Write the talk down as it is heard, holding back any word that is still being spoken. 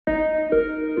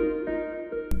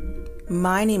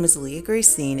My name is Leah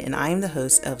Gracine, and I am the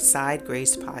host of Side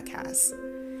Grace Podcast.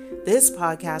 This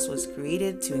podcast was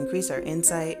created to increase our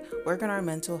insight, work on our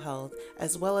mental health,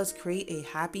 as well as create a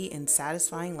happy and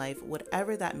satisfying life,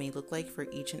 whatever that may look like for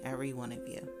each and every one of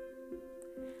you.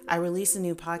 I release a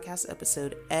new podcast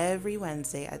episode every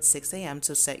Wednesday at 6 a.m.,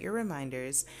 so set your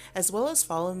reminders, as well as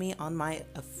follow me on my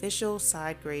official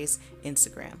Side Grace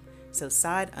Instagram. So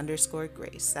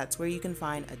side_grace. That's where you can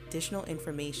find additional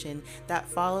information that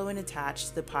follow and attach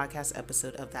to the podcast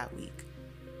episode of that week.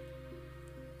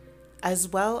 As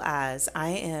well as I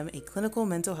am a clinical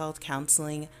mental health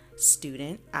counseling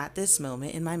student at this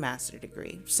moment in my master's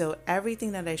degree. So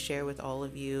everything that I share with all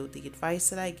of you, the advice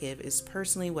that I give is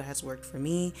personally what has worked for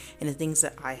me and the things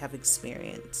that I have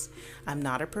experienced. I'm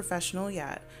not a professional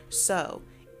yet, so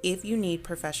if you need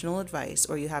professional advice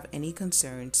or you have any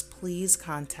concerns, please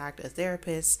contact a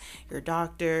therapist, your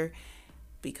doctor,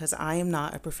 because I am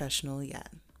not a professional yet,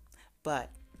 but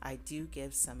I do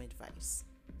give some advice.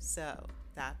 So,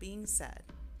 that being said,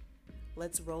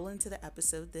 let's roll into the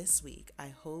episode this week. I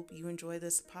hope you enjoy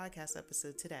this podcast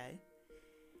episode today,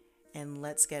 and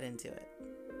let's get into it.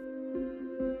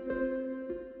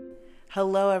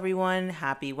 Hello, everyone.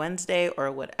 Happy Wednesday, or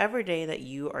whatever day that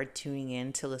you are tuning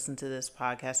in to listen to this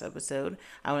podcast episode.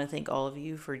 I want to thank all of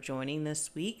you for joining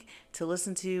this week to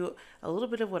listen to a little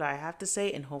bit of what I have to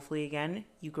say, and hopefully, again,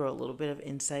 you grow a little bit of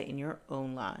insight in your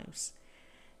own lives.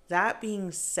 That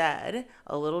being said,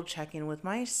 a little check-in with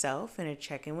myself and a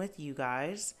check-in with you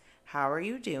guys. How are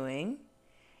you doing?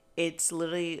 It's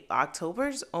literally,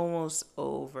 October's almost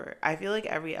over. I feel like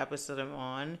every episode I'm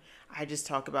on, I just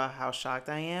talk about how shocked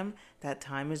I am that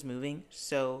time is moving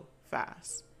so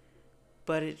fast.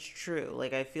 But it's true.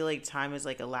 Like, I feel like time is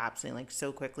like elapsing like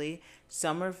so quickly.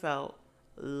 Summer felt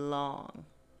long.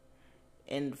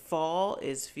 And fall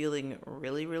is feeling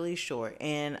really, really short.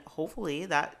 And hopefully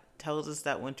that tells us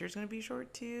that winter's going to be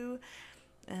short too.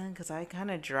 And because I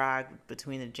kind of dragged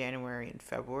between the January and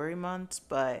February months,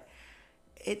 but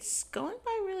it's going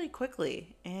by really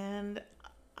quickly, and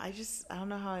I don't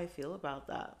know how I feel about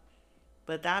that.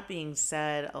 But that being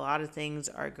said, a lot of things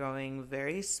are going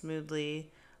very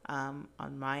smoothly on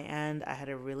my end. I had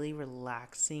a really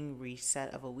relaxing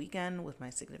reset of a weekend with my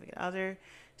significant other,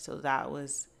 so that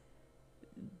was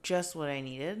just what I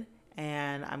needed.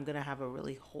 And I'm going to have a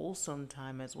really wholesome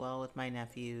time as well with my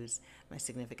nephews, my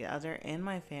significant other, and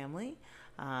my family.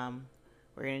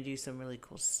 We're going to do some really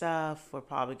cool stuff. We're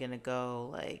probably going to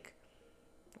go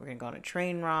we're going to go on a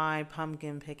train ride,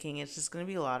 pumpkin picking. It's just going to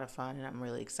be a lot of fun, and I'm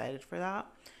really excited for that.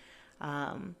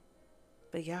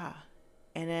 But yeah.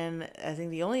 And then I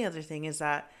think the only other thing is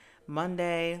that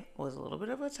Monday was a little bit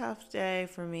of a tough day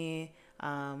for me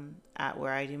at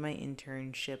where I do my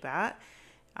internship at.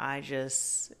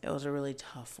 It was a really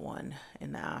tough one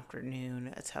in the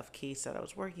afternoon, a tough case that I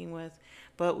was working with,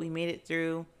 but we made it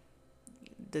through.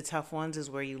 The tough ones is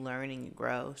where you learn and you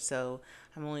grow. So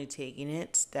I'm only taking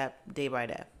it day by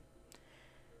day.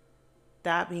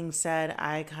 That being said,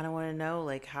 I kind of want to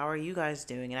know, how are you guys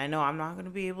doing? And I know I'm not going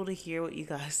to be able to hear what you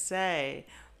guys say,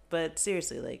 but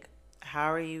seriously,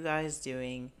 how are you guys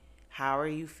doing? How are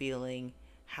you feeling?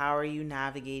 How are you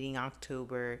navigating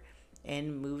October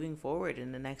and moving forward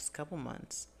in the next couple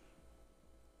months?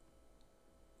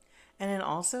 And then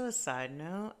also a side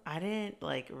note, I didn't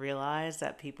realize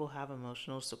that people have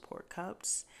emotional support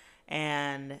cups,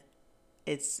 and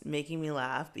it's making me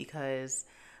laugh because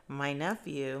my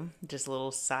nephew, just a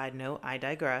little side note, I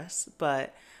digress,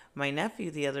 but my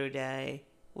nephew the other day,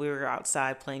 we were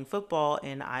outside playing football,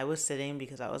 and I was sitting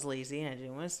because I was lazy and I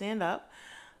didn't want to stand up,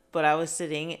 but I was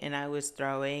sitting and I was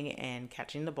throwing and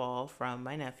catching the ball from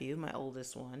my nephew, my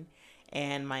oldest one,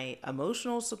 and my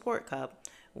emotional support cup,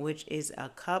 which is a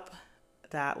cup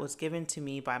that was given to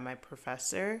me by my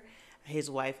professor. His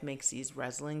wife makes these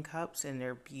wrestling cups, and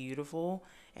they're beautiful.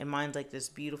 And mine's this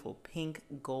beautiful pink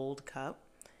gold cup.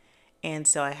 And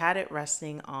so I had it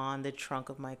resting on the trunk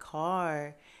of my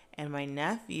car. And my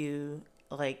nephew,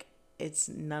 it's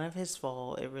none of his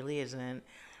fault. It really isn't.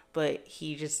 But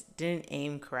he just didn't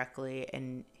aim correctly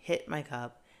and hit my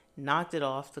cup, knocked it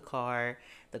off the car.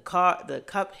 The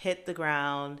cup hit the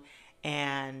ground,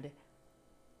 and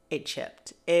it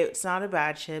chipped. It's not a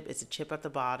bad chip. It's a chip at the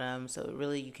bottom. So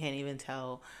really, you can't even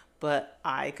tell. But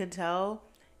I could tell.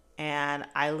 And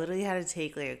I literally had to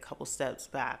take a couple steps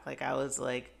back. I was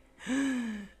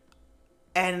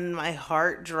and my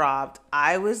heart dropped.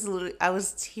 I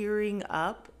was tearing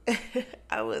up.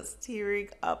 I was tearing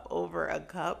up over a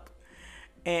cup.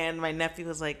 And my nephew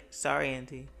was like, "Sorry,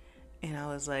 Auntie." And I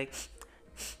was like,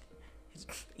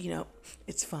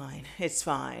 it's fine. It's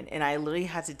fine. And I literally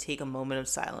had to take a moment of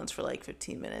silence for like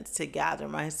 15 minutes to gather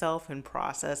myself and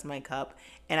process my cup.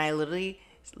 And I literally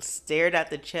stared at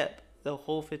the chip the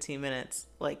whole 15 minutes,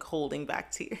 like holding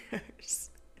back tears.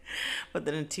 But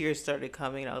then the tears started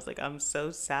coming, and I was like, I'm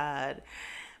so sad.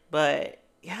 But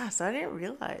yeah, so I didn't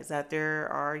realize that there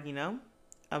are,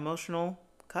 emotional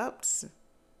cups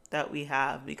that we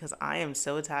have, because I am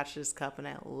so attached to this cup and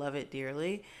I love it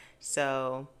dearly.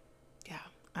 So yeah,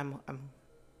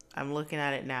 I'm looking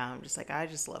at it now. I'm just like, I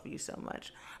just love you so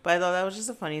much. But I thought that was just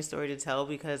a funny story to tell,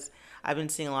 because I've been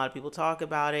seeing a lot of people talk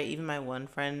about it. Even my one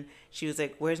friend, she was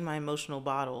like, "Where's my emotional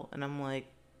bottle?" And I'm like,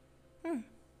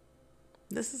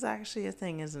 this is actually a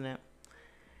thing, isn't it?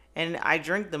 And I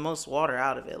drink the most water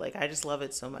out of it. Like, I just love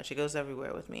it so much. It goes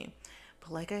everywhere with me.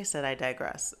 But like I said, I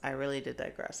digress. I really did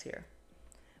digress here.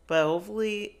 But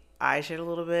hopefully I shared a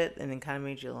little bit and it kind of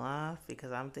made you laugh,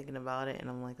 because I'm thinking about it and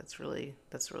I'm like, that's really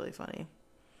funny.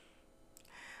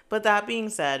 But that being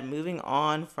said, moving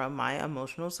on from my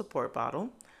emotional support bottle,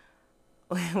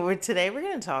 we're going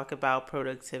to talk about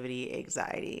productivity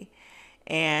anxiety.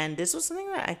 And this was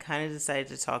something that I kind of decided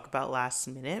to talk about last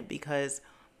minute, because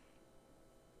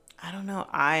I don't know,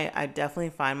 I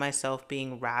definitely find myself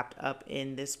being wrapped up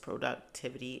in this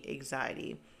productivity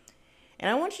anxiety. And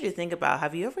I want you to think about,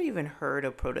 have you ever even heard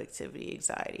of productivity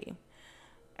anxiety?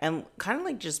 And kind of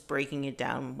like just breaking it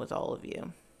down with all of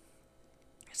you.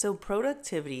 So,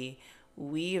 productivity,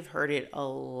 we've heard it a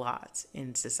lot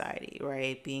in society,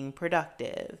 right? Being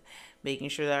productive, making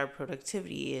sure that our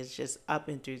productivity is just up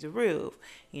and through the roof.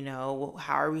 How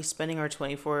are we spending our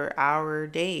 24-hour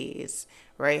days,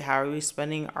 right? How are we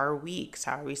spending our weeks?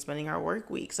 How are we spending our work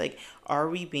weeks? Like, are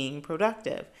we being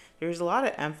productive? There's a lot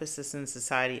of emphasis in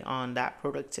society on that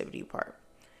productivity part,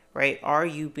 right? Are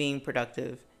you being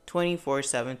productive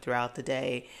 24/7 throughout the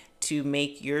day to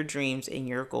make your dreams and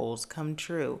your goals come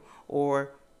true,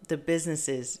 or the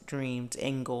business's dreams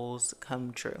and goals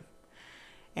come true?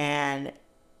 And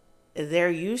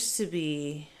there used to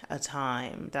be a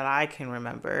time that I can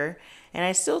remember, and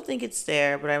I still think it's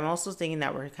there, but I'm also thinking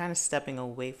that we're kind of stepping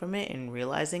away from it and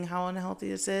realizing how unhealthy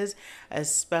this is,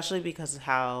 especially because of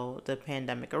how the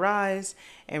pandemic arose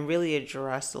and really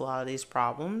addressed a lot of these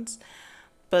problems.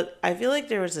 But I feel like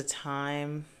there was a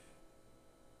time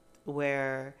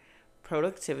where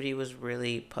productivity was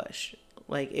really pushed.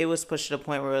 Like, it was pushed to the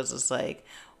point where it was just like,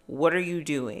 what are you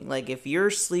doing? Like, if you're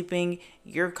sleeping,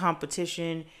 your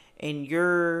competition and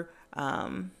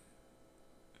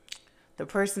the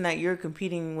person that you're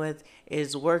competing with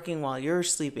is working while you're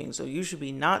sleeping. So you should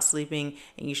be not sleeping,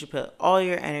 and you should put all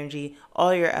your energy,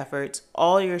 all your efforts,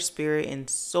 all your spirit and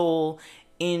soul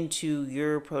into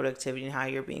your productivity and how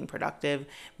you're being productive.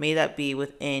 May that be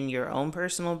within your own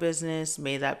personal business,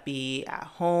 may that be at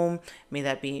home, may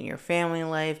that be in your family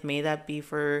life, may that be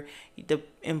for the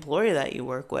employer that you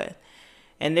work with.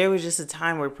 And there was just a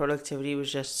time where productivity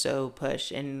was just so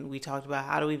pushed. And we talked about,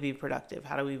 how do we be productive?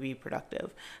 How do we be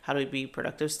productive? How do we be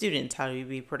productive students? How do we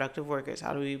be productive workers?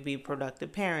 How do we be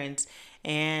productive parents?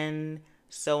 And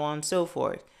so on and so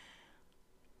forth.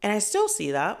 And I still see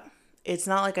that. It's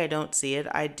not like I don't see it.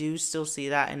 I do still see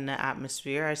that in the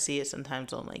atmosphere. I see it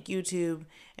sometimes on like YouTube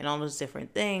and all those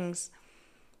different things.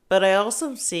 But I also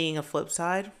am seeing a flip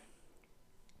side.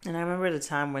 And I remember the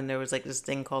time when there was like this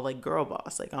thing called like girl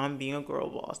boss, like, I'm being a girl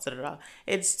boss, da da da.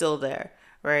 It's still there,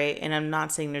 right? And I'm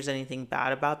not saying there's anything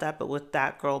bad about that, but with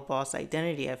that girl boss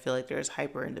identity, I feel like there's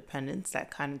hyper independence that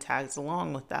kind of tags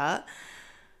along with that.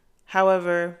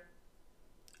 However,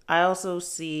 I also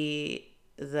see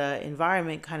the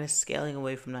environment kind of scaling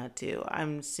away from that too.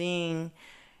 I'm seeing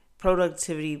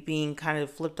productivity being kind of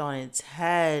flipped on its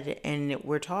head, and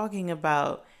we're talking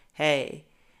about, hey,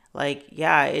 like,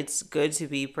 yeah, it's good to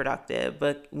be productive,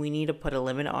 but we need to put a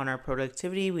limit on our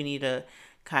productivity. We need to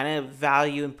kind of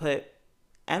value and put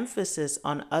emphasis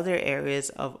on other areas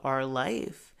of our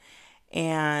life.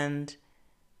 And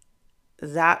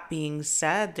that being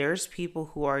said, there's people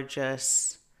who are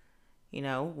just,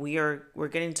 we're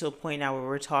getting to a point now where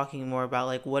we're talking more about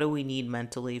like, what do we need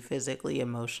mentally, physically,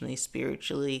 emotionally,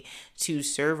 spiritually to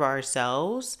serve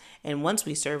ourselves? And once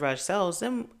we serve ourselves,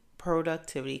 then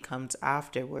productivity comes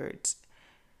afterwards.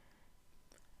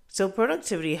 So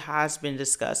productivity has been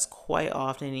discussed quite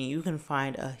often, and you can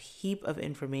find a heap of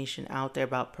information out there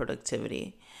about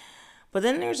productivity. But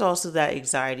then there's also that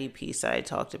anxiety piece that I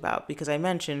talked about, because I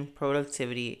mentioned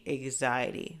productivity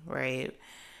anxiety, right?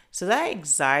 So that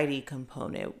anxiety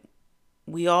component,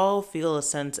 we all feel a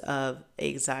sense of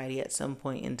anxiety at some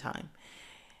point in time.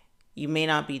 You may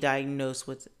not be diagnosed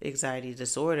with anxiety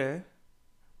disorder,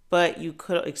 but you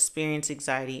could experience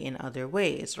anxiety in other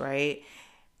ways, right?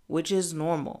 which is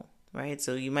normal, right?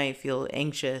 So you might feel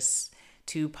anxious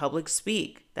to public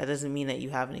speak. That doesn't mean that you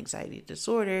have an anxiety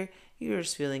disorder. You're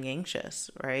just feeling anxious,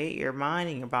 right? Your mind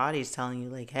and your body is telling you,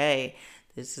 like, hey,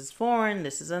 this is foreign.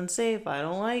 This is unsafe. I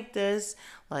don't like this.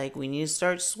 Like, we need to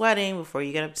start sweating before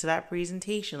you get up to that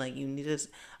presentation. Like, you need to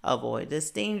avoid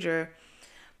this danger.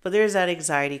 But there's that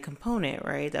anxiety component,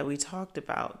 right, that we talked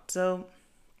about. So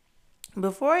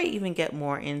before I even get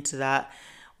more into that,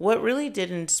 what really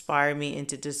did inspire me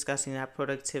into discussing that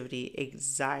productivity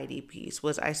anxiety piece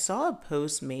was I saw a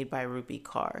post made by Rupi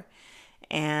Kaur.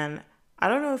 And I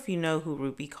don't know if you know who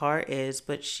Rupi Kaur is,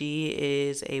 but she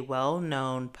is a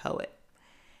well-known poet.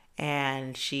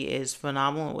 And she is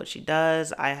phenomenal at what she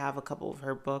does. I have a couple of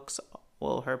her books,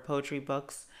 well, her poetry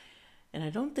books, and I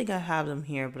don't think I have them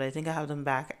here, but I think I have them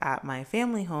back at my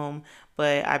family home.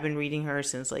 But I've been reading her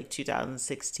since like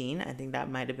 2016. I think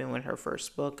that might have been when her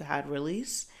first book had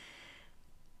released.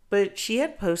 But she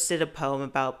had posted a poem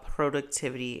about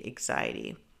productivity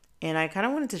anxiety. And I kind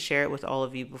of wanted to share it with all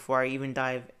of you before I even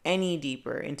dive any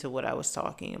deeper into what I was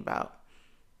talking about.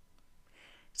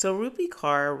 So Rupi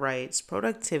Kaur writes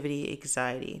productivity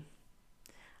anxiety.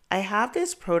 I have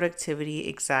this productivity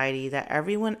anxiety that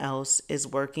everyone else is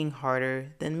working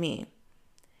harder than me.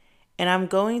 And I'm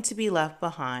going to be left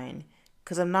behind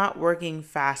because I'm not working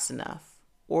fast enough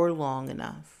or long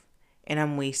enough. And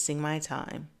I'm wasting my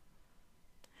time.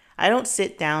 I don't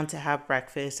sit down to have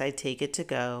breakfast, I take it to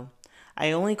go.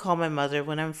 I only call my mother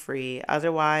when I'm free,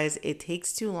 otherwise, it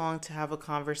takes too long to have a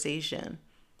conversation.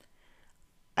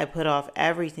 I put off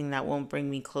everything that won't bring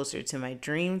me closer to my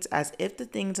dreams as if the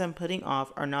things I'm putting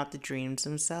off are not the dreams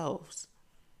themselves.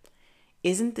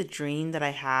 Isn't the dream that I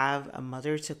have a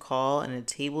mother to call and a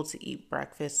table to eat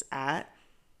breakfast at?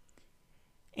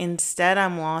 Instead,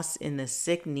 I'm lost in the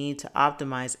sick need to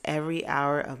optimize every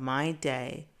hour of my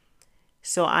day.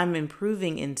 So I'm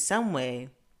improving in some way,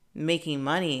 making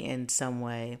money in some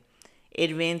way,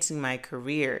 advancing my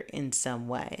career in some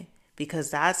way, because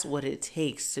that's what it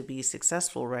takes to be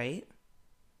successful, right?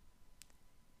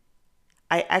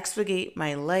 I expurgate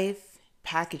my life,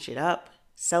 package it up,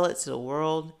 sell it to the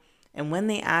world, and when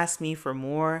they ask me for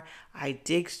more, I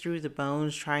dig through the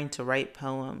bones trying to write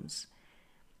poems.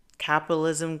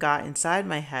 Capitalism got inside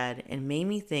my head and made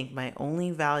me think my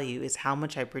only value is how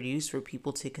much I produce for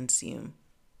people to consume.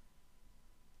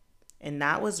 And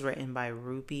that was written by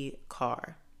Rupi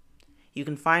Kaur. You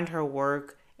can find her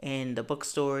work in the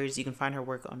bookstores. You can find her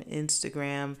work on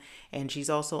Instagram. And she's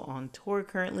also on tour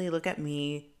currently. Look at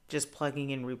me just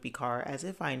plugging in Rupi Kaur as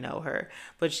if I know her.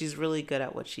 But she's really good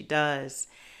at what she does.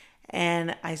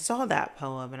 And I saw that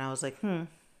poem and I was like,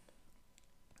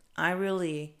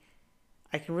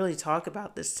 I can really talk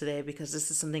about this today because this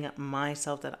is something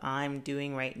myself that I'm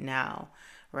doing right now,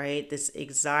 right? This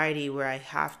anxiety where I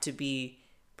have to be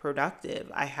productive.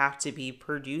 I have to be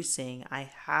producing. I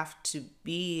have to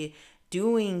be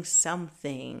doing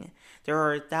something. There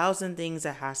are 1,000 things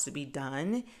that has to be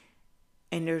done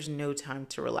and there's no time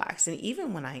to relax. And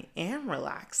even when I am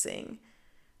relaxing,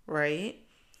 right?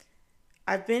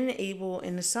 I've been able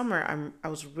in the summer, I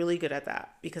was really good at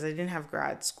that because I didn't have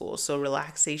grad school. So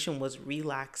relaxation was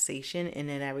relaxation and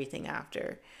then everything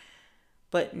after.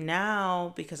 But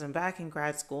now, because I'm back in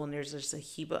grad school and there's just a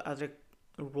heap of other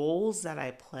roles that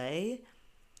I play,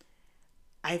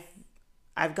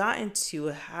 I've gotten to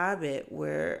a habit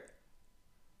where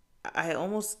I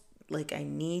almost like I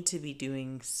need to be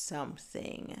doing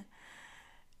something.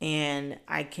 And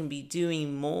I can be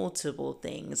doing multiple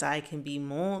things. I can be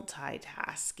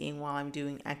multitasking while I'm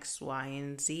doing X, Y,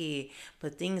 and Z,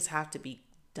 but things have to be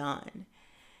done.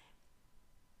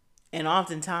 And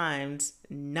oftentimes,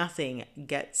 nothing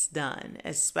gets done,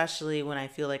 especially when I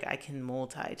feel like I can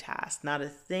multitask. Not a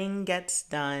thing gets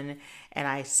done, and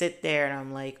I sit there and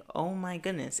I'm like, oh my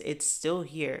goodness, it's still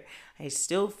here. I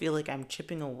still feel like I'm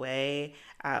chipping away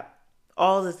at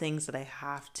all the things that I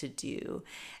have to do.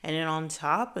 And then on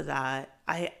top of that,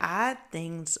 I add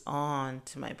things on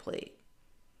to my plate,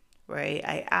 right?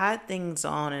 I add things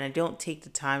on and I don't take the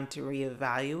time to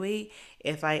reevaluate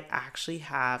if I actually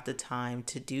have the time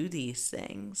to do these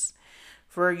things.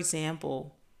 For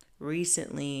example,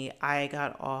 recently I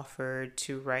got offered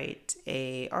to write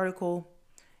a article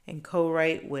and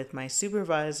co-write with my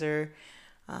supervisor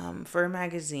for a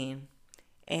magazine.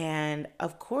 And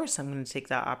of course, I'm going to take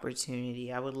that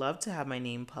opportunity. I would love to have my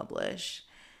name published.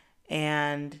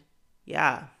 And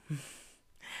yeah,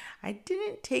 I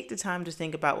didn't take the time to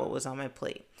think about what was on my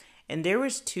plate. And there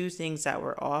was two things that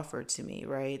were offered to me,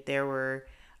 right? There were,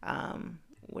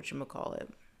 whatchamacallit,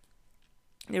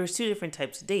 there was two different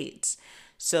types of dates.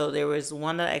 So there was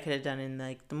one that I could have done in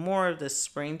like the more of the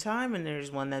springtime, and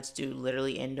there's one that's due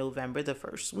literally in November, the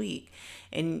first week.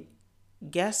 And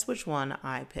guess which one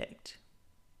I picked?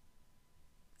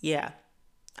 Yeah,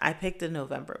 I picked the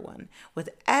November one. With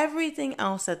everything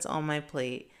else that's on my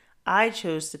plate, I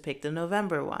chose to pick the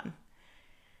November one.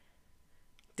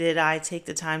 Did I take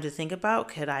the time to think about,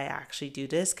 could I actually do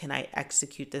this? Can I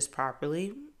execute this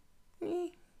properly?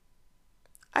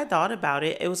 I thought about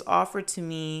it. It was offered to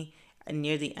me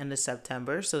near the end of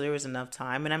September, so there was enough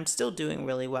time, and I'm still doing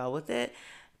really well with it.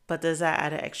 But does that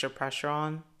add an extra pressure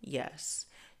on? Yes.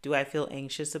 Do I feel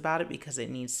anxious about it because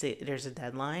there's a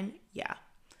deadline? Yeah,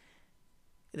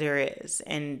 there is.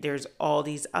 And there's all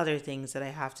these other things that I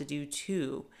have to do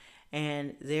too.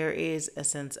 And there is a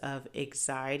sense of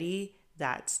anxiety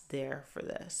that's there for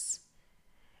this.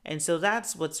 And so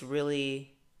that's what's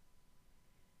really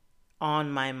on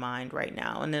my mind right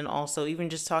now. And then also, even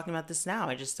just talking about this now,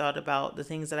 I just thought about the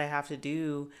things that I have to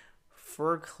do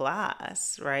for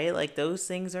class, right? Like those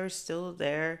things are still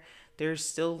there. They're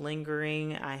still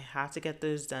lingering. I have to get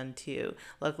those done too.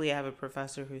 Luckily, I have a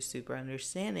professor who's super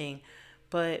understanding,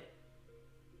 but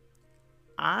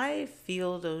I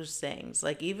feel those things.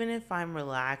 Like, even if I'm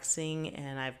relaxing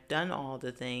and I've done all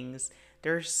the things,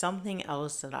 there's something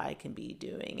else that I can be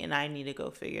doing, and I need to go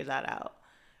figure that out,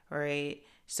 right?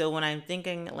 So, when I'm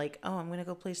thinking, like, oh, I'm going to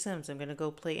go play Sims, I'm going to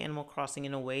go play Animal Crossing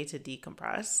in a way to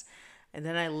decompress, and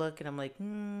then I look and I'm like,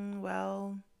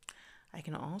 well, I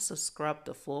can also scrub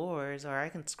the floors or I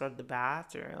can scrub the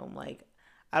bathroom. Like,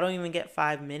 I don't even get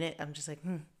 5 minutes. I'm just like,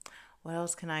 what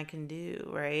else can do,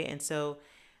 right? And so,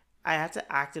 I have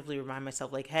to actively remind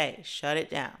myself, like, hey, shut it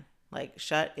down. Like,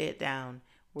 shut it down.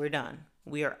 We're done.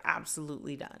 We are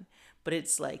absolutely done. But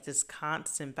it's like this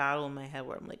constant battle in my head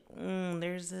where I'm like,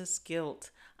 there's this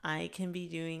guilt. I can be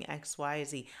doing X, Y,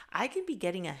 Z. I can be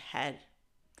getting ahead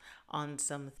on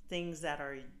some things that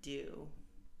are due.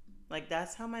 Like,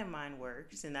 that's how my mind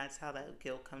works. And that's how that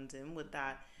guilt comes in with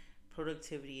that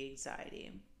productivity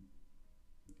anxiety.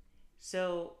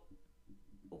 So,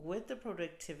 with the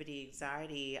productivity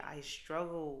anxiety, I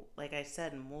struggle, like I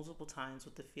said, multiple times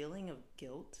with the feeling of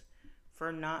guilt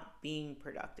for not being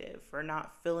productive, for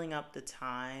not filling up the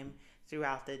time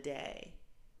throughout the day,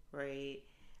 right?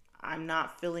 I'm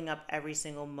not filling up every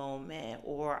single moment,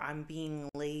 or I'm being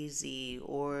lazy,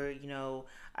 or,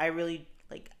 I really,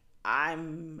 like,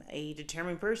 I'm a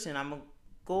determined person. I'm a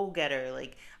goal getter.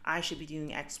 Like, I should be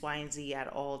doing X, Y, and Z at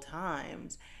all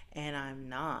times, and I'm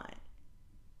not.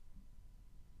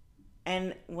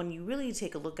 And when you really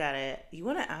take a look at it, you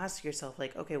want to ask yourself,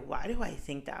 like, okay, why do I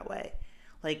think that way?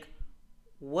 Like,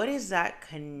 what is that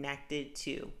connected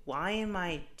to? Why am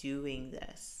I doing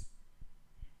this?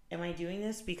 Am I doing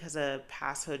this because of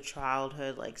pasthood,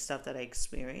 childhood, like stuff that I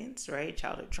experienced, right?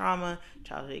 Childhood trauma,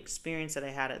 childhood experience that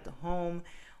I had at the home.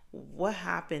 What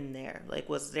happened there? Like,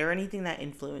 was there anything that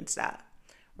influenced that,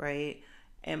 right?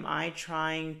 Am I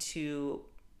trying to,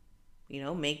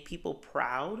 make people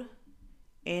proud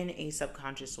in a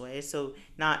subconscious way? So,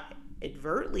 not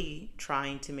overtly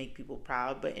trying to make people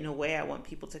proud, but in a way, I want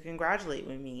people to congratulate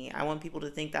with me. I want people to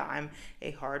think that I'm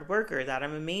a hard worker, that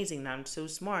I'm amazing, that I'm so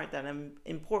smart, that I'm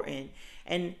important,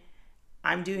 and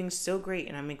I'm doing so great,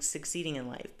 and I'm succeeding in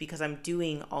life because I'm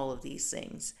doing all of these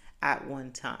things at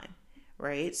one time,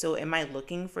 right? So, am I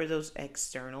looking for those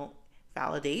external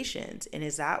validations? And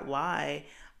is that why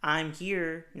I'm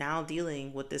here now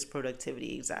dealing with this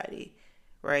productivity anxiety?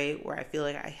 Right? Where I feel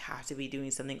like I have to be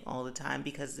doing something all the time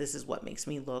because this is what makes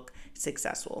me look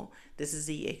successful. This is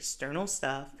the external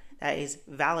stuff that is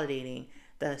validating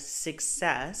the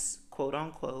success, quote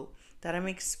unquote, that I'm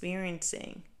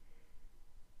experiencing.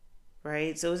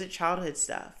 Right? So is it childhood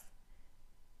stuff?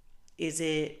 Is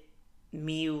it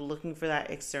me looking for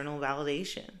that external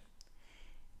validation?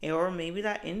 Or maybe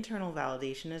that internal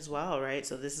validation as well, right?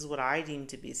 So this is what I deem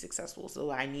to be successful. So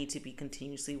I need to be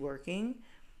continuously working,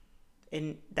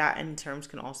 and that in terms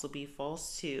can also be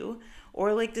false too.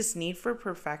 Or like this need for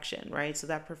perfection, right? So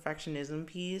that perfectionism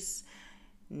piece,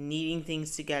 needing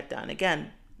things to get done,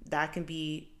 again, that can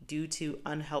be due to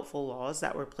unhelpful laws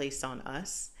that were placed on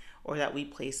us or that we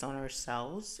place on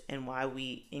ourselves, and why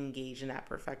we engage in that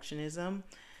perfectionism.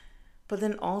 But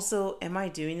then also, am I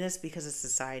doing this because of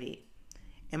society?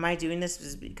 Am I doing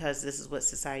this because this is what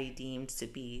society deems to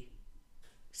be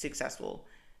successful,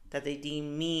 that they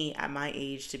deem me at my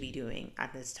age to be doing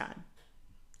at this time,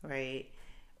 right?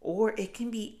 Or it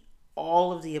can be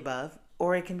all of the above,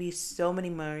 or it can be so many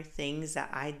more things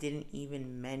that I didn't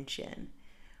even mention.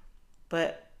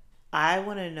 But I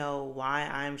want to know why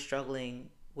I'm struggling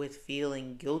with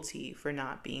feeling guilty for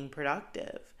not being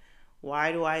productive.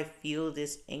 Why do I feel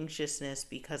this anxiousness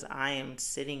because I am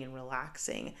sitting and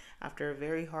relaxing after a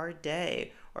very hard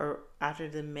day or after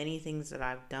the many things that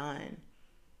I've done?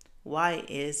 Why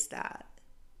is that?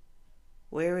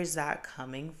 Where is that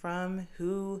coming from?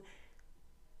 Who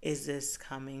is this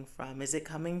coming from? Is it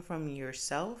coming from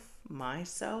yourself,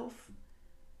 myself?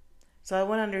 So I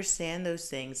want to understand those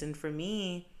things. And for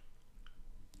me,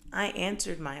 I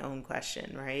answered my own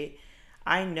question, right?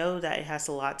 I know that it has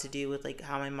a lot to do with like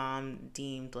how my mom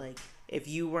deemed like if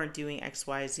you weren't doing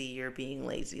XYZ, you're being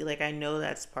lazy. Like I know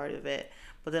that's part of it.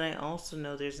 But then I also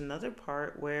know there's another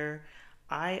part where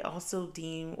I also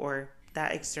deem or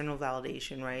that external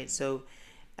validation, right? So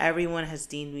everyone has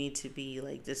deemed me to be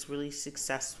like this really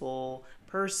successful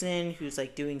person who's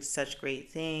like doing such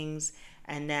great things,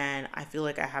 and then I feel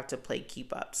like I have to play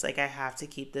keep ups. Like I have to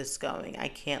keep this going. I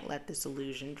can't let this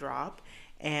illusion drop.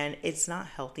 And it's not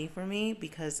healthy for me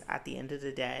because at the end of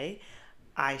the day,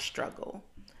 I struggle.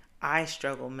 I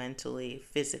struggle mentally,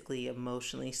 physically,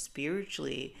 emotionally,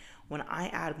 spiritually when I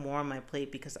add more on my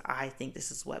plate because I think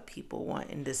this is what people want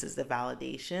and this is the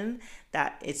validation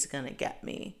that it's going to get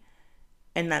me.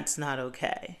 And that's not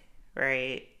okay,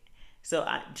 right? So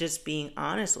just being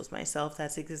honest with myself,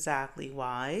 that's exactly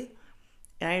why.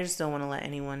 And I just don't want to let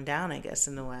anyone down, I guess,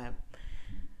 in the web.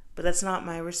 But that's not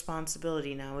my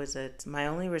responsibility now, is it? My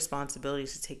only responsibility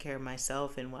is to take care of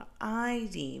myself and what I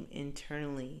deem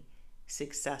internally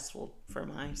successful for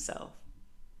myself.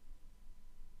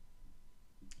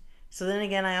 So then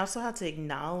again, I also have to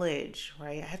acknowledge,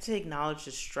 right? I have to acknowledge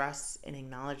the stress and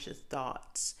acknowledge the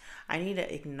thoughts. I need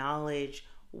to acknowledge,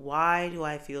 why do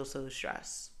I feel so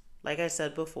stressed? Like I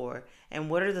said before, and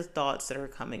what are the thoughts that are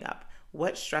coming up?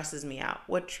 What stresses me out?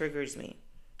 What triggers me?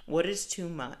 What is too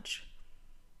much?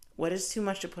 What is too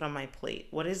much to put on my plate?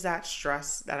 What is that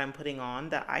stress that I'm putting on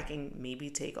that I can maybe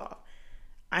take off?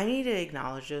 I need to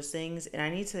acknowledge those things, and I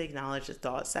need to acknowledge the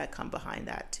thoughts that come behind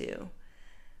that too.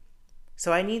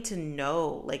 So I need to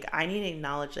know, like I need to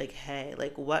acknowledge like, hey,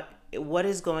 like what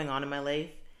is going on in my life?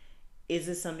 Is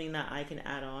this something that I can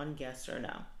add on? Yes or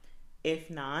no? If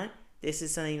not, this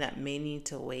is something that may need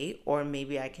to wait, or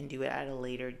maybe I can do it at a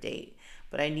later date.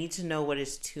 But I need to know what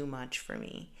is too much for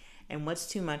me. And what's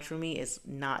too much for me is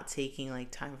not taking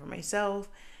like time for myself,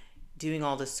 doing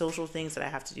all the social things that I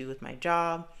have to do with my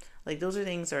job. Like those are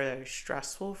things that are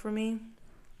stressful for me.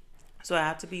 So I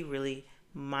have to be really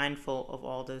mindful of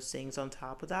all those things on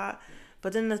top of that.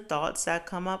 But then the thoughts that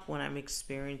come up when I'm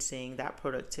experiencing that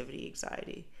productivity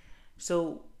anxiety.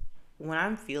 So when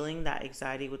I'm feeling that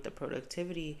anxiety with the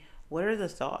productivity, what are the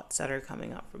thoughts that are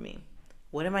coming up for me?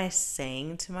 What am I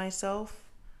saying to myself?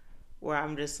 Where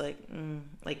I'm just like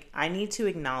I need to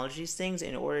acknowledge these things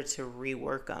in order to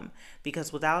rework them.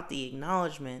 Because without the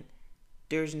acknowledgement,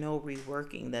 there's no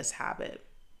reworking this habit.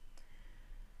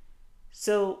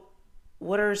 So,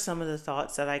 what are some of the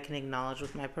thoughts that I can acknowledge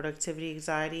with my productivity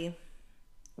anxiety?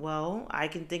 Well, I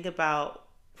can think about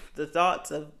the thoughts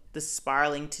of the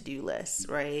spiraling to-do list,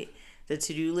 right? The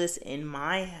to-do list in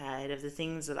my head of the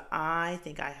things that I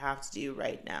think I have to do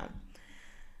right now.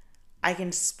 I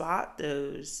can spot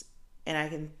those and I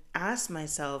can ask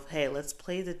myself, hey, let's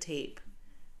play the tape,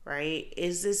 right?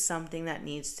 Is this something that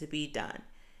needs to be done?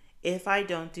 If I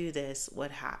don't do this,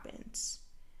 what happens?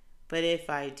 But if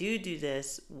I do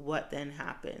this, what then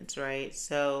happens, right?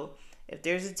 So if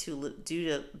there's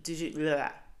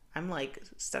a I'm like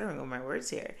stuttering on my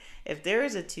words here. If there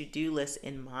is a to-do list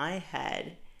in my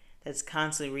head that's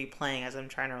constantly replaying as I'm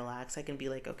trying to relax, I can be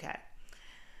like, okay,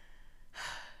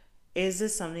 is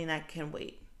this something that can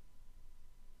wait?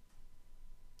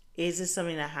 Is this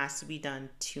something that has to be done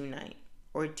tonight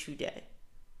or today?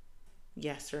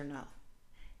 Yes or no?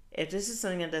 If this is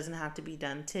something that doesn't have to be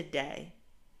done today,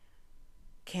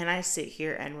 can I sit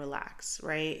here and relax,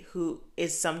 right? Who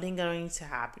is something going to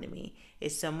happen to me?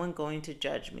 Is someone going to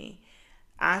judge me?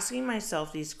 Asking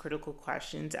myself these critical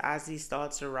questions as these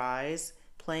thoughts arise,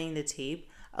 playing the tape,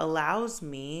 allows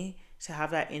me to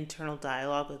have that internal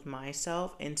dialogue with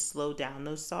myself and slow down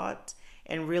those thoughts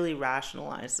and really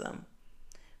rationalize them.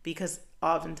 Because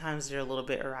oftentimes they're a little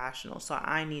bit irrational. So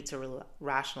I need to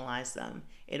rationalize them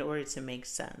in order to make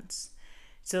sense.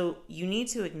 So you need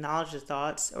to acknowledge the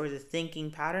thoughts or the thinking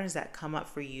patterns that come up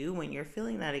for you when you're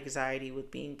feeling that anxiety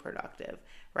with being productive,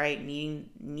 right?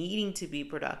 Needing to be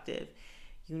productive.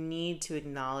 You need to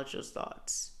acknowledge those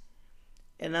thoughts.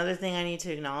 Another thing I need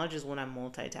to acknowledge is when I'm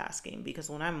multitasking, because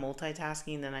when I'm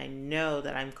multitasking, then I know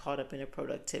that I'm caught up in a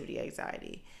productivity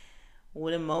anxiety.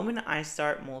 When the moment I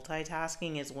start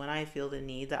multitasking is when I feel the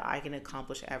need that I can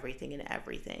accomplish everything and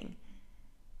everything.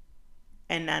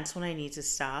 And that's when I need to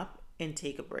stop and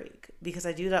take a break, because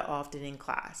I do that often in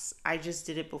class. I just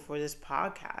did it before this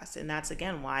podcast. And that's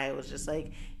again why I was just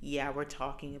like, yeah, we're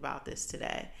talking about this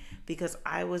today, because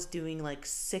I was doing like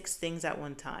 6 things at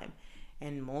one time.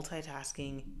 And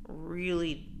multitasking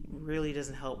really, really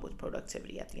doesn't help with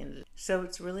productivity at the end of the day. So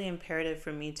it's really imperative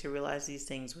for me to realize these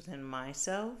things within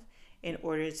myself in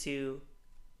order to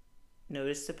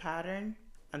notice the pattern,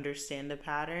 understand the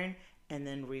pattern, and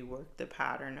then rework the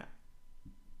pattern.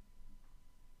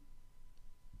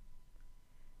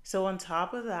 So, on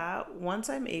top of that, once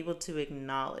I'm able to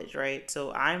acknowledge, right?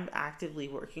 So, I'm actively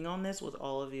working on this with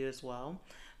all of you as well.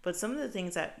 But some of the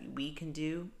things that we can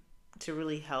do to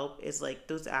really help is like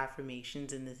those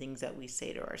affirmations and the things that we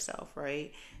say to ourselves,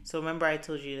 right? So, remember, I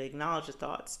told you to acknowledge the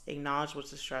thoughts, acknowledge what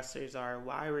the stressors are,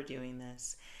 why we're doing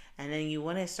this. And then you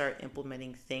want to start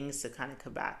implementing things to kind of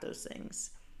combat those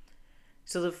things.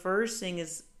 So, the first thing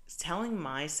is telling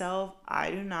myself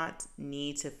I do not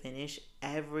need to finish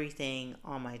everything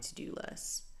on my to-do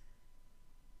list.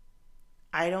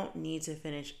 I don't need to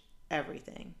finish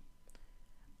everything.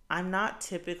 I'm not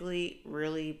typically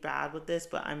really bad with this,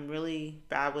 but I'm really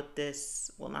bad with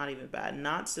this. Well, not even bad,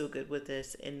 not so good with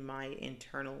this in my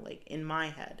internal, like in my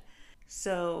head.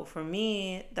 So for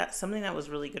me, that's something that was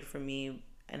really good for me.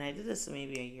 And I did this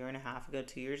maybe a year and a half ago,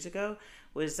 2 years ago,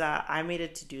 was that I made a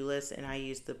to-do list and I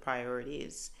used the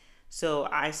priorities. So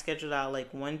I scheduled out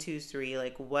like 1, 2, 3,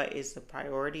 like what is the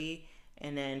priority,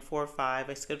 and then 4, 5.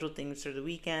 I scheduled things for the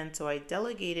weekend. So I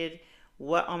delegated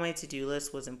what on my to-do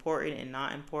list was important and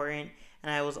not important,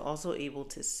 and I was also able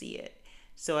to see it.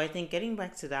 So I think getting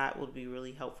back to that would be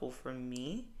really helpful for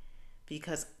me,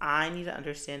 because I need to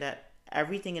understand that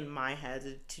everything in my head,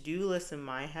 the to-do list in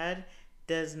my head,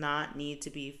 does not need to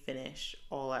be finished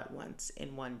all at once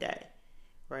in one day,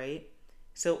 right?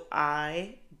 So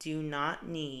I do not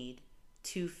need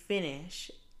to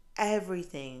finish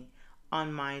everything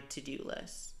on my to-do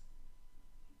list.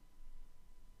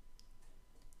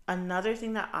 Another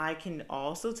thing that I can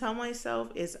also tell myself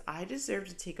is I deserve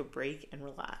to take a break and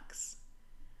relax.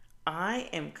 I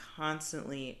am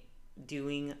constantly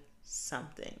doing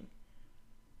something,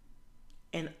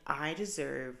 and I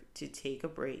deserve to take a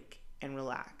break and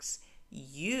relax.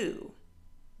 You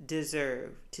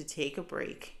deserve to take a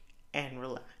break and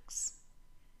relax.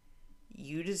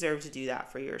 You deserve to do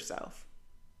that for yourself.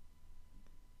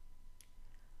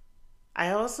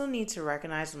 I also need to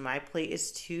recognize when my plate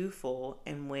is too full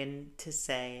and when to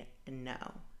say no,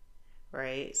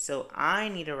 right? So I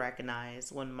need to recognize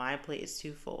when my plate is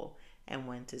too full and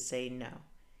when to say no.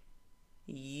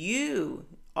 You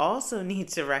also need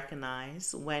to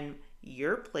recognize when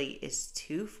your plate is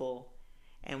too full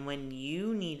and when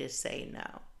you need to say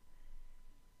no.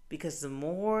 Because the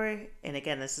more, and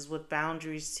again, this is with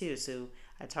boundaries too. So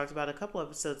I talked about a couple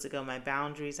episodes ago, my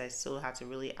boundaries, I still have to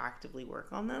really actively work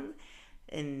on them.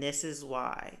 And this is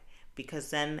why. Because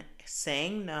then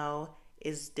saying no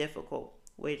is difficult,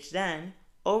 which then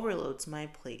overloads my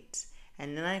plate.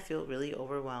 And then I feel really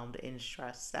overwhelmed and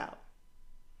stressed out.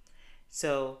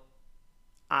 So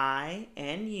I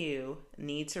and you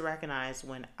need to recognize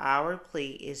when our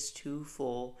plate is too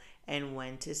full and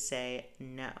when to say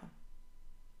no.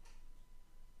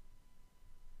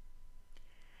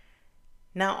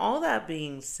 Now, all that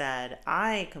being said,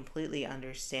 I completely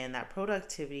understand that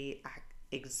productivity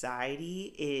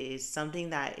anxiety is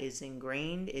something that is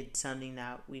ingrained. It's something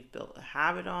that we've built a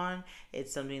habit on.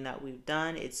 It's something that we've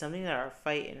done. It's something that our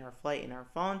fight and our flight and our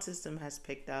fawn system has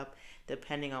picked up,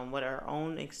 depending on what our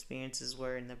own experiences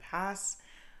were in the past.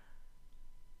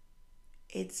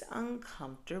 It's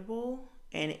uncomfortable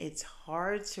and it's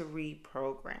hard to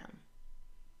reprogram,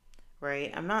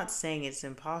 right? I'm not saying it's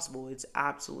impossible. It's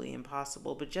absolutely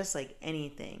impossible. But just like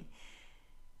anything,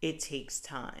 it takes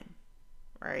time,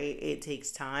 right? It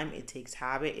takes time. It takes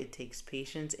habit. It takes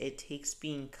patience. It takes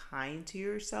being kind to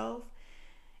yourself.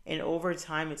 And over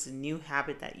time, it's a new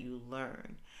habit that you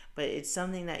learn. But it's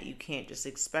something that you can't just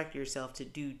expect yourself to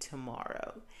do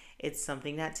tomorrow. It's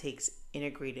something that takes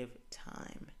integrative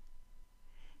time.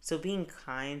 So being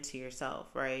kind to yourself,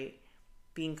 right?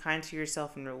 Being kind to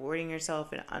yourself and rewarding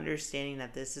yourself and understanding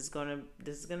that this is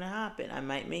gonna happen. I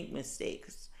might make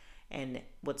mistakes. And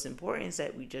what's important is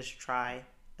that we just try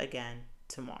again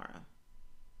tomorrow.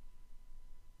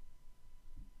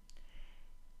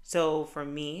 So for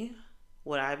me,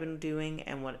 what I've been doing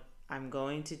and what I'm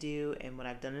going to do and what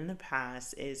I've done in the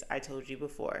past is, I told you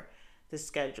before, the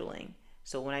scheduling.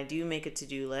 So when I do make a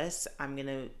to-do list,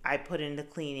 I put in the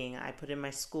cleaning, I put in my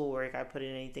schoolwork, I put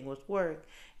in anything with work,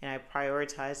 and I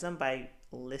prioritize them by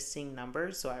listing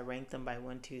numbers. So I rank them by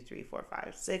 1, 2, 3, 4,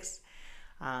 5, 6.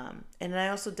 And then I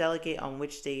also delegate on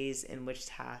which days and which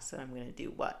tasks that I'm going to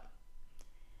do what.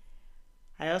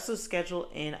 I also schedule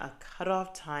in a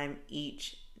cutoff time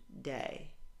each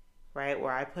day, right?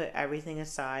 Where I put everything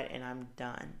aside and I'm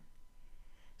done.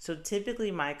 So typically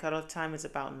my cutoff time is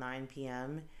about 9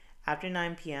 p.m. After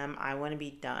 9 p.m., I want to be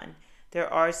done.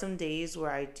 There are some days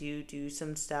where I do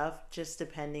some stuff, just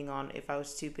depending on if I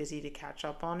was too busy to catch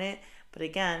up on it. But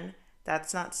again,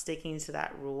 that's not sticking to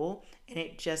that rule, and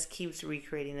it just keeps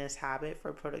recreating this habit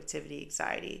for productivity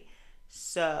anxiety.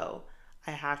 So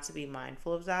I have to be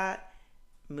mindful of that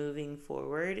moving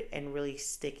forward and really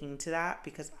sticking to that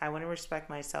because I want to respect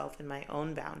myself and my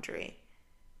own boundary.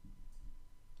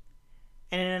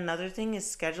 And then another thing is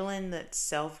scheduling that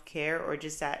self care or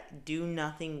just that do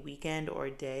nothing weekend or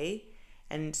day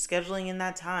and scheduling in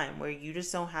that time where you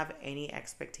just don't have any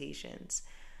expectations.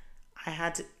 I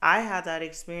had that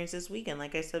experience this weekend,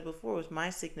 like I said before, with my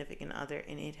significant other,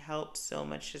 and it helped so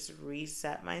much just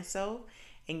reset myself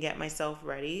and get myself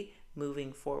ready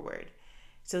moving forward.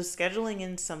 So scheduling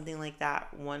in something like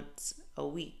that once a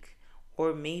week,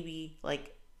 or maybe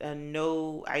like a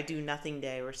no I do nothing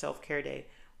day or self-care day,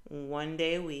 one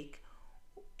day a week,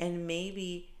 and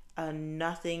maybe a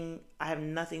nothing I have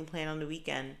nothing planned on the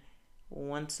weekend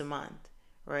once a month,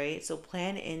 right? So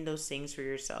plan in those things for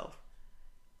yourself.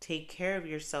 Take care of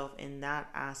yourself in that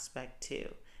aspect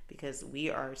too, because we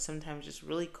are sometimes just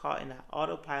really caught in that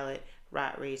autopilot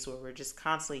rat race where we're just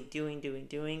constantly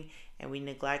doing, and we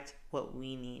neglect what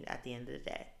we need at the end of the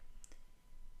day.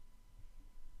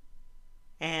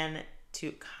 And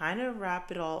to kind of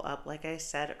wrap it all up, like I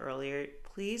said earlier,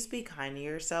 please be kind to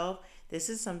yourself. This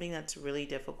is something that's really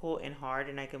difficult and hard,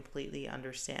 and I completely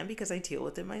understand because I deal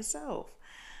with it myself.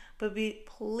 But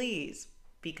please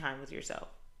be kind with yourself,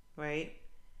 right?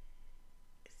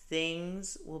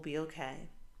 Things will be okay.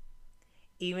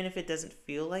 Even if it doesn't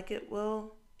feel like it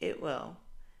will, it will.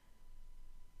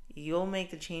 You'll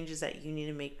make the changes that you need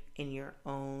to make in your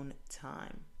own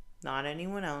time, not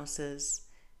anyone else's,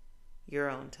 your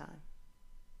own time.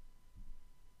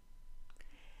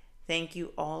 Thank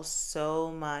you all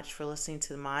so much for listening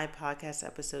to my podcast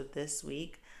episode this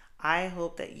week. I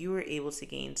hope that you were able to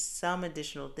gain some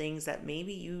additional things that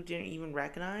maybe you didn't even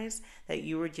recognize that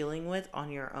you were dealing with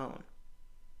on your own.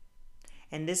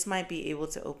 And this might be able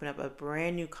to open up a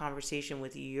brand new conversation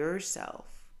with yourself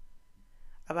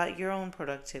about your own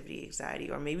productivity anxiety,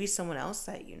 or maybe someone else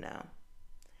that you know.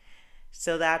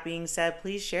 So that being said,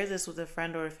 please share this with a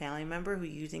friend or a family member who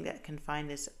you think that can find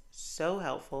this so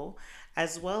helpful,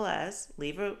 as well as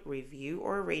leave a review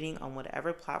or a rating on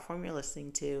whatever platform you're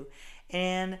listening to,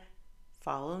 and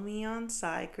follow me on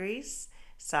side_grace,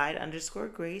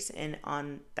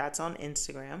 and that's on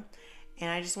Instagram. And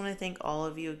I just want to thank all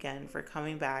of you again for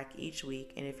coming back each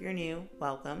week. And if you're new,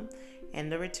 welcome.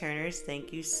 And the returners,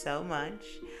 thank you so much.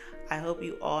 I hope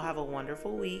you all have a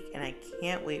wonderful week, and I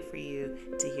can't wait for you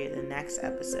to hear the next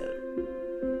episode.